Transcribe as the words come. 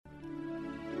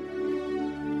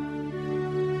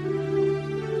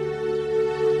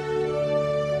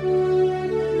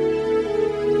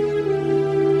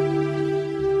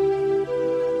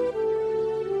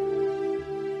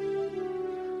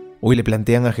Hoy le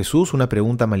plantean a Jesús una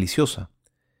pregunta maliciosa.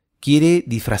 Quiere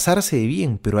disfrazarse de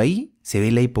bien, pero ahí se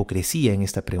ve la hipocresía en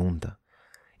esta pregunta.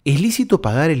 ¿Es lícito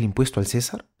pagar el impuesto al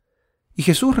César? Y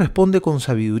Jesús responde con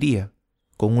sabiduría,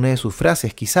 con una de sus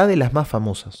frases, quizá de las más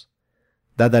famosas.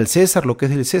 Dad al César lo que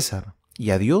es del César,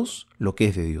 y a Dios lo que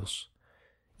es de Dios.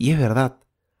 Y es verdad,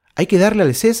 hay que darle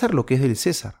al César lo que es del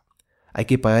César. Hay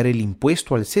que pagar el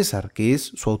impuesto al César, que es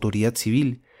su autoridad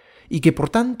civil, y que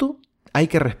por tanto hay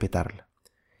que respetarla.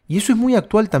 Y eso es muy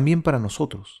actual también para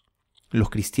nosotros. Los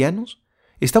cristianos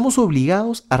estamos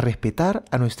obligados a respetar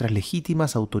a nuestras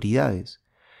legítimas autoridades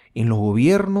en los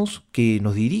gobiernos que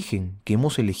nos dirigen, que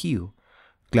hemos elegido.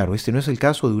 Claro, este no es el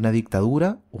caso de una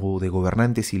dictadura o de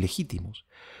gobernantes ilegítimos.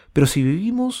 Pero si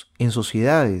vivimos en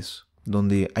sociedades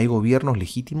donde hay gobiernos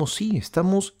legítimos, sí,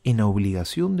 estamos en la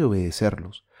obligación de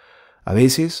obedecerlos. A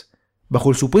veces,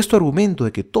 bajo el supuesto argumento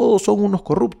de que todos son unos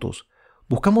corruptos,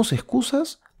 buscamos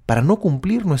excusas para no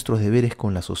cumplir nuestros deberes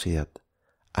con la sociedad.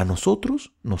 A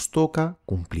nosotros nos toca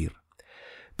cumplir.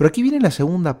 Pero aquí viene la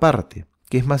segunda parte,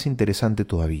 que es más interesante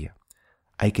todavía.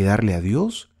 Hay que darle a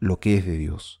Dios lo que es de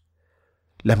Dios.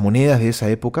 Las monedas de esa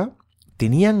época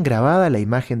tenían grabada la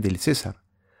imagen del César.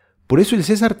 Por eso el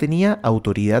César tenía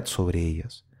autoridad sobre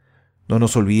ellas. No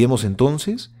nos olvidemos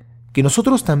entonces que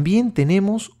nosotros también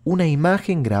tenemos una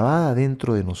imagen grabada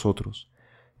dentro de nosotros.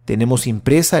 Tenemos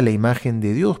impresa la imagen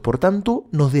de Dios, por tanto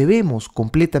nos debemos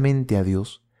completamente a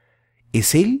Dios.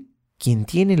 Es Él quien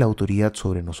tiene la autoridad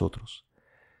sobre nosotros.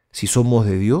 Si somos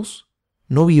de Dios,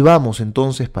 no vivamos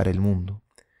entonces para el mundo.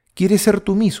 ¿Quieres ser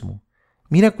tú mismo?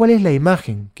 Mira cuál es la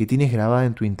imagen que tienes grabada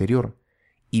en tu interior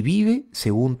y vive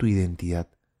según tu identidad,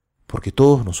 porque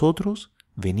todos nosotros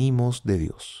venimos de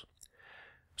Dios.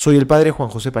 Soy el Padre Juan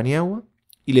José Paniagua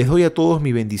y les doy a todos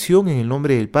mi bendición en el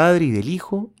nombre del Padre y del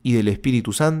Hijo y del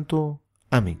Espíritu Santo.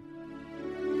 Amén.